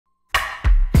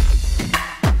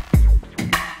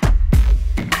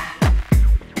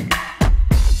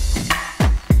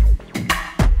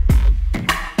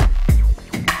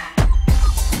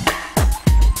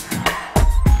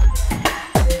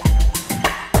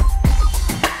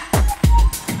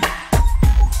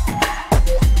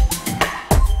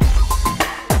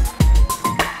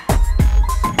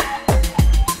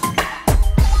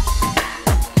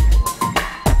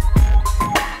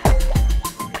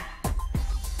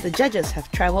the judges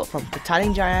have travelled from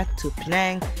Petaling Jaya to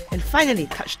Penang and finally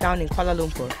touched down in Kuala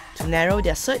Lumpur to narrow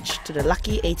their search to the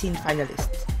lucky 18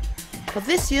 finalists. For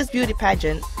this year's beauty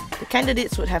pageant, the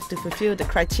candidates would have to fulfill the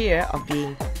criteria of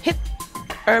being hip,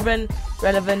 urban,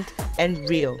 relevant and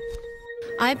real.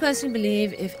 I personally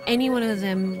believe if any one of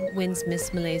them wins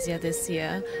Miss Malaysia this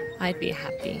year, I'd be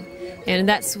happy. And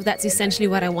that's essentially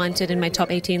what I wanted in my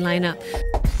top 18 lineup.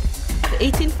 The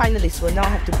 18 finalists will now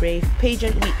have to brave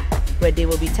Pageant Week, where they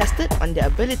will be tested on their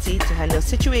ability to handle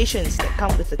situations that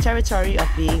come with the territory of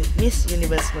being Miss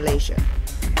Universe Malaysia.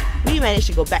 We managed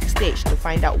to go backstage to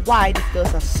find out why these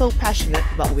girls are so passionate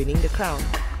about winning the crown.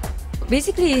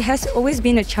 Basically, it has always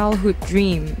been a childhood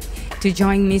dream to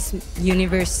join Miss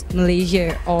Universe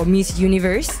Malaysia or Miss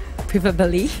Universe,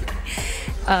 preferably.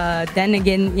 Then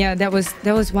again, yeah, that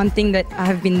was one thing that I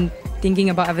have been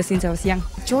thinking about ever since I was young.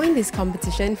 Join this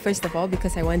competition first of all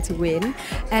because I want to win,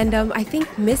 and I think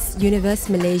Miss Universe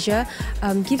Malaysia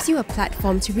gives you a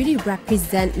platform to really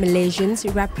represent Malaysians,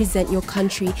 represent your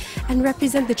country and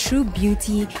represent the true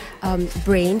beauty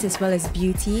brains as well as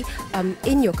beauty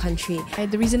in your country.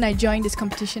 The reason I joined this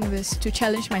competition was to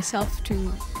challenge myself,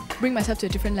 to bring myself to a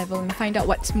different level and find out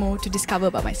what's more to discover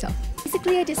about myself.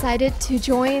 Basically, I decided to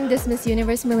join this Miss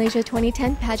Universe Malaysia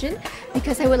 2010 pageant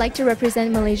because I would like to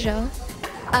represent Malaysia.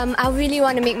 I really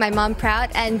want to make my mom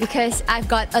proud, and because I've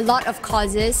got a lot of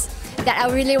causes that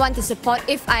I really want to support.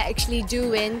 If I actually do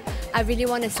win, I really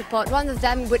want to support. One of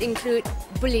them would include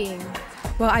bullying.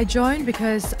 Well, I joined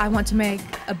because I want to make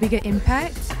a bigger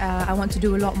impact. I want to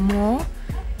do a lot more.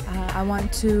 I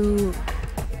want to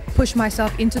push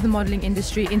myself into the modelling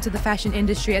industry, into the fashion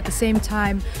industry. At the same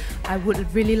time, I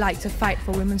would really like to fight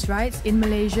for women's rights in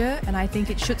Malaysia, and I think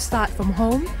it should start from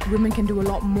home. Women can do a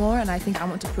lot more, and I think I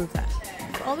want to prove that.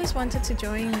 I've always wanted to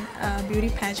join a beauty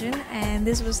pageant, and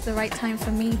this was the right time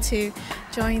for me to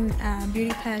join a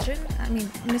beauty pageant,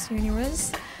 Miss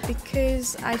Universe,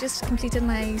 because I just completed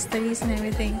my studies and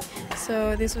everything,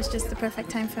 so this was just the perfect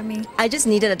time for me. I just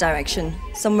needed a direction,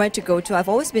 somewhere to go to. I've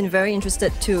always been very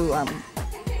interested to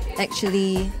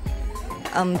actually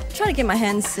try to get my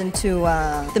hands into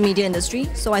the media industry,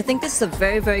 so I think this is a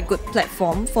very, very good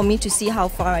platform for me to see how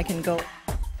far I can go.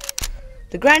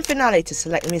 The grand finale to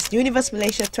select Miss Universe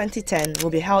Malaysia 2010 will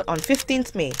be held on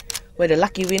 15th May, where the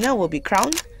lucky winner will be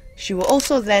crowned. She will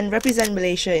also then represent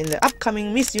Malaysia in the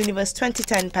upcoming Miss Universe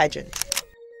 2010 pageant.